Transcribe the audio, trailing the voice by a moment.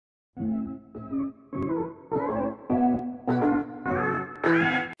Hey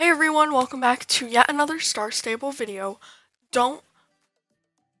everyone, welcome back to yet another Star Stable video.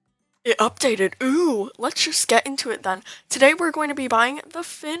 It updated. Ooh, let's just get into it then. Today we're going to be buying the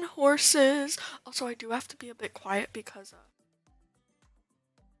FINNHORSES. Also, I do have to be a bit quiet because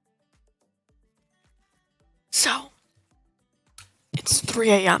so it's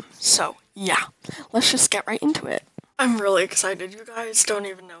 3 AM. So yeah, let's just get right into it. I'm really excited. You guys don't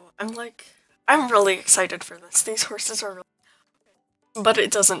even know. I'm really excited for this. These horses are really, but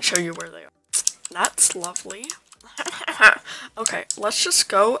it doesn't show you where they are. That's lovely. Okay, let's just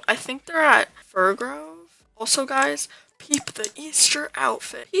go. I think they're at Furgrove. Also, guys, peep the Easter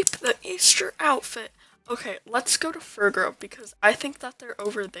outfit. Peep the Easter outfit. Okay, let's go to Furgrove because I think that they're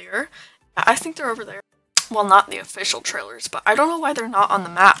over there. Yeah, I think they're over there. Well, not the official trailers, but I don't know why they're not on the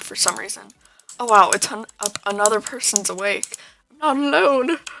map for some reason. Oh wow, it's another person's awake. I'm not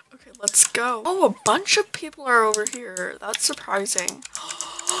alone. Okay, let's go. Oh, a bunch of people are over here. That's surprising.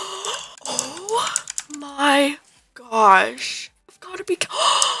 Oh my gosh. I've got to be.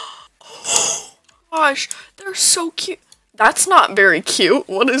 Oh gosh, they're so cute. That's not very cute.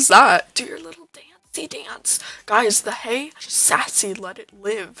 What is that? Do your little dancey dance. Guys, the hay, just sassy, let it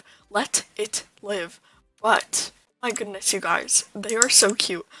live. Let it live. But, my goodness, you guys, they are so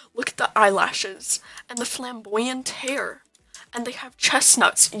cute. Look at the eyelashes and the flamboyant hair. And they have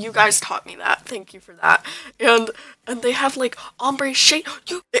chestnuts. You guys taught me that. Thank you for that. And they have like ombre shade.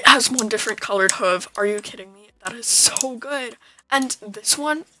 It has one different colored hoof. Are you kidding me? That is so good. And this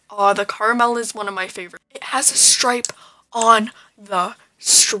one, the caramel is one of my favorites. It has a stripe on the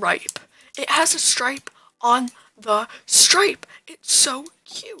stripe. It has a stripe on the stripe. It's so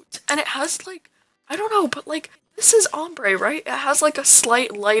cute. And it has like, I don't know, but like, this is ombre, right? It has like a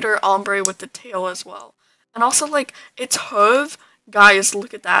slight lighter ombre with the tail as well. And also, like, its hoof, guys,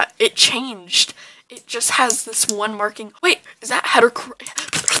 look at that. It changed. It just has this one marking. Wait, is that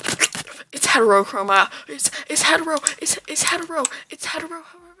It's heterochroma. It's hetero. It's hetero. It's hetero.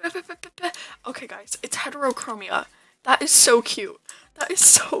 Okay, guys, it's heterochromia. That is so cute. That is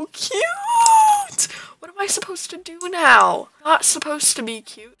so cute. What am I supposed to do now? Not supposed to be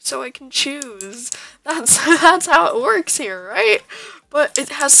cute, so I can choose. That's how it works here, right? But it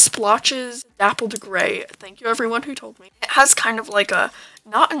has splotches, dappled gray. Thank you everyone who told me. It has kind of like a,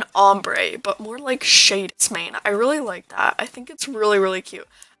 not an ombre, but more like shade its mane. I really like that. I think it's really, really cute.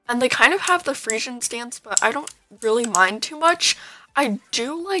 And they kind of have the Frisian stance, but I don't really mind too much. I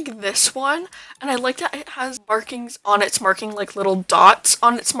do like this one, and I like that it has markings on its marking, like little dots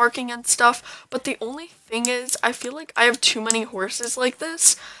on its marking and stuff. But the only thing is, I feel like I have too many horses like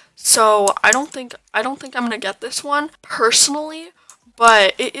this, so I don't think I'm gonna get this one personally.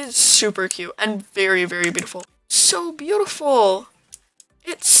 But it is super cute and very, very beautiful. So beautiful.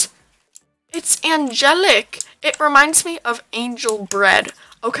 It's angelic. It reminds me of angel bread.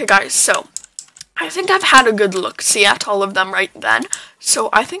 Okay, guys, so I think I've had a good look-see at all of them right then. So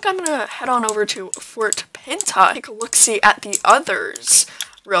I think I'm gonna head on over to Fort Pinta, take a look-see at the others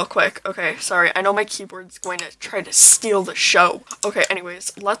real quick. Okay, sorry, I know my keyboard's going to try to steal the show. Okay,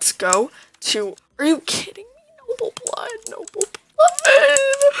 anyways, let's go to, are you kidding me? Noble blood, noble blood.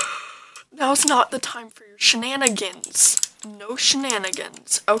 Now's not the time for your shenanigans. No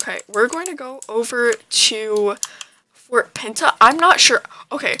shenanigans. Okay, we're going to go over to Fort Pinta. I'm not sure.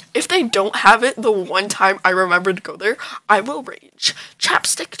 Okay, if they don't have it the one time I remember to go there, I will rage.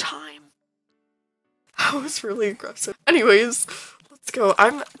 Chapstick time. That was really aggressive. Anyways, let's go.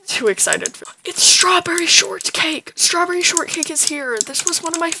 I'm too excited. It's strawberry shortcake. Strawberry shortcake is here. This was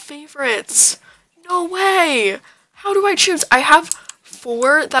one of my favorites. No way. How do I choose? I have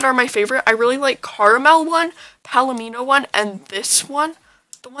 4 that are my favorite. I really like caramel one, palomino one, and this one.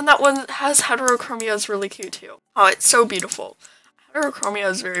 The one that has heterochromia is really cute too. Oh, it's so beautiful. Heterochromia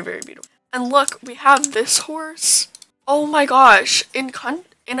is very, very beautiful. And look, we have this horse. Oh my gosh.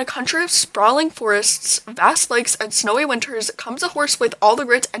 In a country of sprawling forests, vast lakes, and snowy winters comes a horse with all the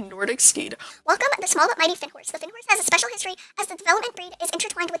grit and Nordic steed. Welcome, the small but mighty FINNHORSE. The FINNHORSE has a special history as the development breed is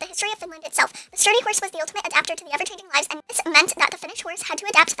intertwined with the history of Finland itself. The sturdy horse was the ultimate adapter to the ever-changing lives, and this meant that the Finnish horse had to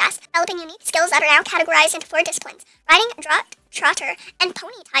adapt fast, developing unique skills that are now categorized into 4 disciplines: riding, draught, trotter, and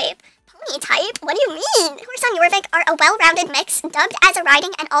pony type. Pony type? What do you mean? The horse on Jorvik are a well-rounded mix, dubbed as a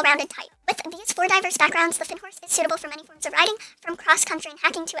riding and all-rounded type. With these 4 diverse backgrounds, the FINNHORSE is suitable for many forms of riding, from cross-country and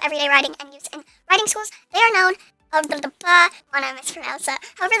hacking to everyday riding and use in riding schools. They are known when I mispronounce that.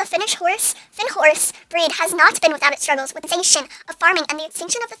 However, the FINNHORSE breed has not been without its struggles with the cessation of farming and the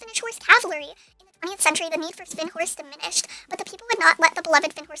extinction of the Finnish horse cavalry. In the 20th century, the need for FINNHORSE diminished, but the people would not let the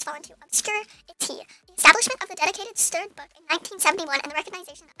beloved FINNHORSE fall into obscurity. The establishment of the dedicated stud book in 1971 and the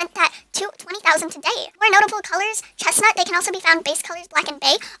recognition meant that to 20,000 today. More notable colors, chestnut, they can also be found base colors black and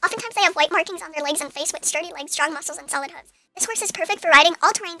bay. Oftentimes they have white markings on their legs and face with sturdy legs, strong muscles, and solid hooves. This horse is perfect for riding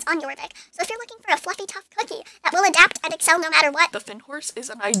all terrains on Jorvik, so if you're looking for a fluffy, tough cookie that will adapt and excel no matter what, the FINNHORSE is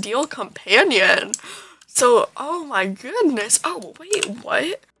an ideal companion. So, oh my goodness. Oh, wait,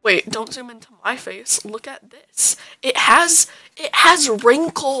 what? Wait, don't zoom into my face. Look at this. It has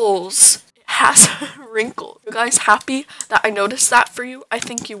wrinkles. It has wrinkles. You guys happy that I noticed that for you? I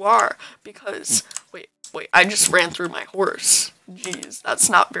think you are, because, wait, I just ran through my horse. Jeez, that's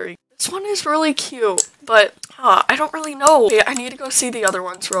not very. This one is really cute, but I don't really know. Okay, I need to go see the other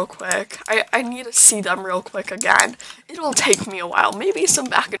ones real quick. I need to see them real quick again. It'll take me a while, maybe some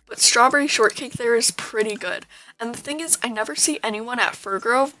back, but Strawberry Shortcake there is pretty good. And the thing is, I never see anyone at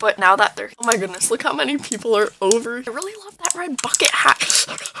Furgrove, but now that they're, oh my goodness, look how many people are over. I really love that red bucket hat.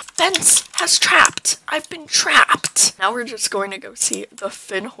 Fence has trapped. I've been trapped. Now we're just going to go see the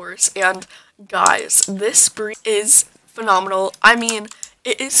FINNHORSE, and guys, this breed is phenomenal. I mean,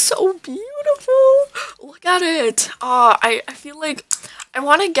 it is so beautiful. Look at it. I feel like I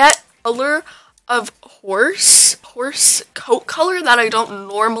want to get a color of horse coat color that I don't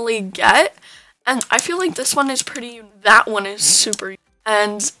normally get. And I feel like this one is pretty, that one is super,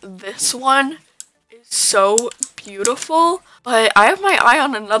 and this one is so beautiful. But I have my eye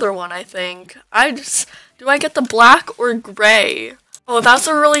on another one, I think. Do I get the black or gray? Oh, that's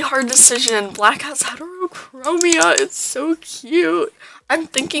a really hard decision. Black has heterochromia. It's so cute. I'm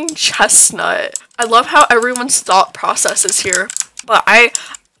thinking chestnut. I love how everyone's thought process is here. But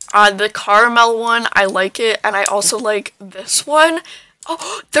the caramel one, I like it. And I also like this one.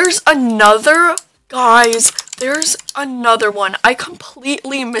 Oh, there's another. Guys, there's another one. I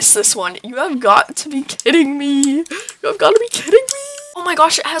completely missed this one. You have got to be kidding me. You have got to be kidding me. Oh my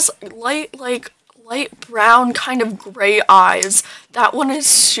gosh, it has light brown kind of gray eyes. That one is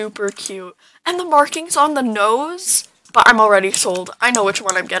super cute. And the markings on the nose. But I'm already sold. I know which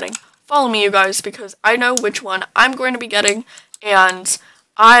one I'm getting. Follow me, you guys, because I know which one I'm going to be getting. And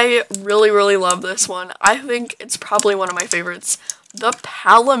I really, really love this one. I think it's probably one of my favorites. The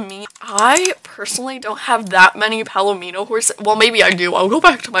Palomino. I personally don't have that many Palomino horses. Well, maybe I do. I'll go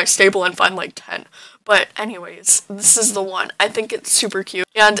back to my stable and find like 10. But anyways, this is the one. I think it's super cute.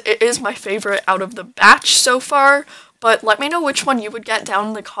 And it is my favorite out of the batch so far. But let me know which one you would get down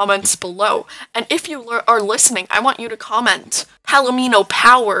in the comments below. And if you are listening, I want you to comment Palomino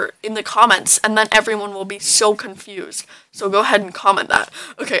Power in the comments, and then everyone will be so confused. So go ahead and comment that.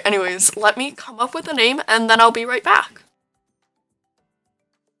 Okay, anyways, let me come up with a name, and then I'll be right back.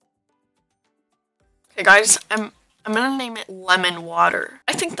 Okay, guys, I'm gonna name it Lemon Water.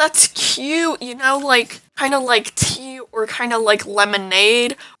 I think that's cute, you know, like, kind of like tea or kind of like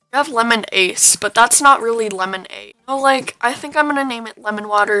lemonade. We have Lemon Ace, but that's not really lemonade. You know, like, I think I'm gonna name it Lemon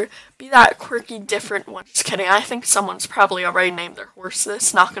Water, be that quirky, different one. Just kidding, I think someone's probably already named their horse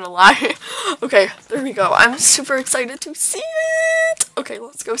this, not gonna lie. Okay, there we go. I'm super excited to see it! Okay,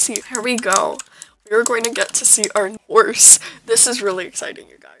 let's go see. Here we go. We're going to get to see our horse. This is really exciting,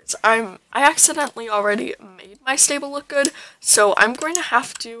 you guys. I accidentally already made my stable look good, so I'm going to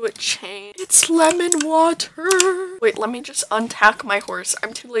have to change. It's Lemon Water. Wait, let me just untack my horse.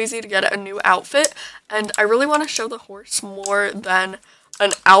 I'm too lazy to get a new outfit, and I really want to show the horse more than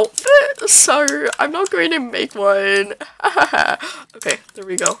an outfit, so I'm not going to make one. Okay, there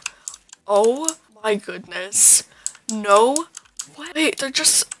we go. Oh my goodness. No. What? Wait, they're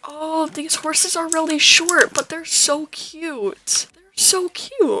just, oh, these horses are really short, but they're so cute. They're so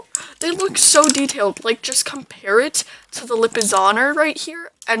cute. They look so detailed. Like, just compare it to the Lipizzaner right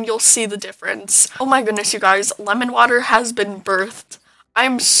here, and you'll see the difference. Oh my goodness, you guys. Lemon Water has been birthed. I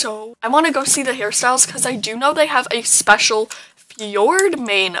want to go see the hairstyles, because I do know they have a special fjord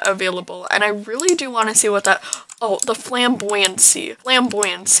mane available, and I really do want to see what that, oh, the flamboyancy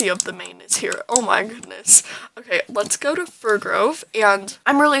of the mane is here. Oh my goodness. Okay, let's go to Furgrove, and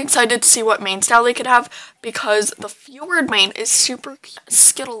I'm really excited to see what mane style they could have, because the fjord mane is super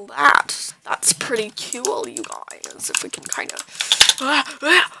skittle that. That's pretty cool, you guys, if we can kind of,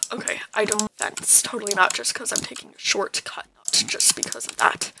 okay, I don't fence, totally not just because I'm taking a shortcut, not just because of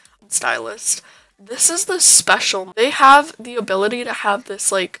that. I'm stylist. This is the special. They have the ability to have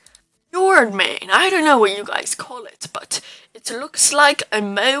this, like, fjord mane. I don't know what you guys call it, but it looks like a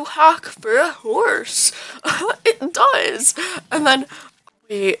mohawk for a horse. It does. And then,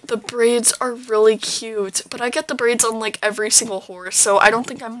 wait, the braids are really cute, but I get the braids on, like, every single horse, so I don't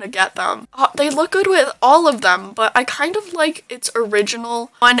think I'm gonna get them. They look good with all of them, but I kind of like its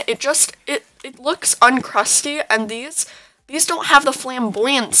original one. it looks uncrusty, and these don't have the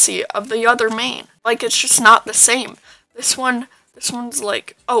flamboyancy of the other mane. Like, it's just not the same. This one's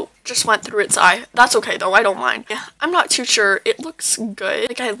like, oh, just went through its eye. That's okay though, I don't mind. Yeah, I'm not too sure. It looks good.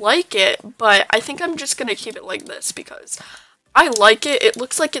 Like, I like it, but I think I'm just gonna keep it like this because I like it. It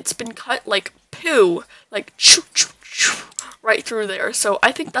looks like it's been cut like poo, like choo choo choo, right through there. So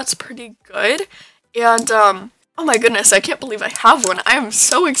I think that's pretty good. And oh my goodness, I can't believe I have one. I am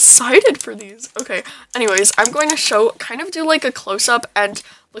so excited for these. Okay, anyways, I'm going to kind of do like a close-up and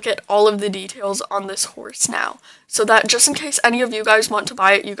look at all of the details on this horse now, so that just in case any of you guys want to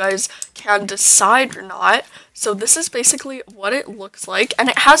buy it, you guys can decide or not. So this is basically what it looks like, and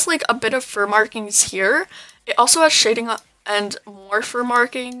it has like a bit of fur markings here. It also has shading and more fur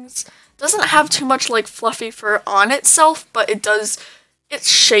markings. Doesn't have too much like fluffy fur on itself, but it's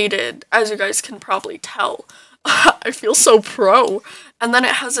shaded, as you guys can probably tell. I feel so pro. And then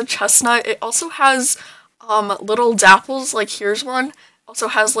it has a chestnut. It also has little dapples, like here's one. Also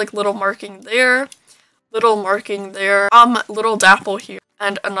has like little marking there, little dapple here,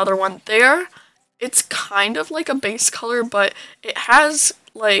 and another one there. It's kind of like a base color, but it has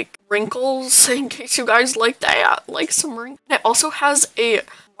like wrinkles in case you guys like that, like some wrinkles. It also has a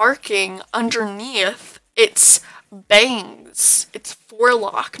marking underneath its bangs. It's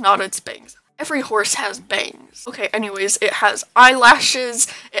forelock, not its bangs. Every horse has bangs. Okay, anyways, it has eyelashes.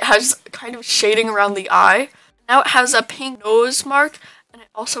 It has kind of shading around the eye. Now it has a pink nose mark, and it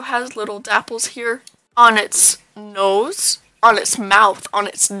also has little dapples here on its nose, on its mouth, on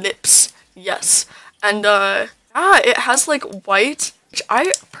its lips. Yes. And it has like white, which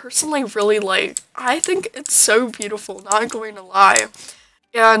I personally really like. I think it's so beautiful, not going to lie.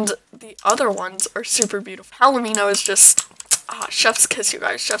 And the other ones are super beautiful. Palomino is just chef's kiss, you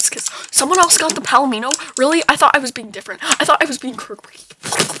guys, chef's kiss. Someone else got the Palomino? Really? I thought I was being different. I thought I was being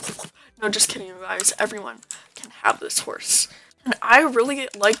No, just kidding, you guys. Everyone can have this horse. And I really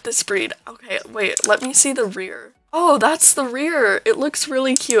like this breed. Okay, wait, let me see the rear. Oh, that's the rear. It looks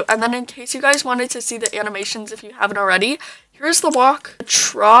really cute. And then in case you guys wanted to see the animations if you haven't already, here's the walk, the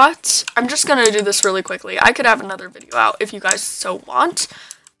trot. I'm just gonna do this really quickly. I could have another video out if you guys so want.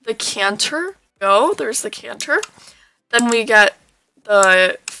 The canter. Oh, there's the canter. Then we get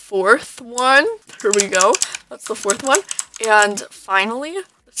the fourth one. Here we go. That's the fourth one. And finally,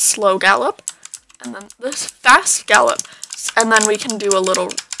 the slow gallop. And then this fast gallop. And then we can do a little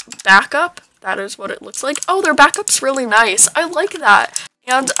backup. That is what it looks like. Oh, their backup's really nice. I like that.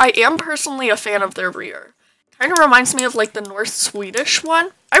 And I am personally a fan of their rear. Kind of reminds me of like the North Swedish one.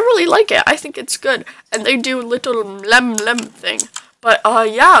 I really like it. I think it's good. And they do little lem thing. But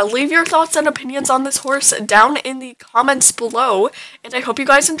yeah, leave your thoughts and opinions on this horse down in the comments below. And I hope you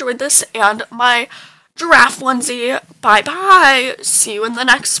guys enjoyed this and my giraffe onesie. Bye bye. See you in the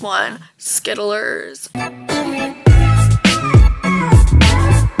next one. Skittlers.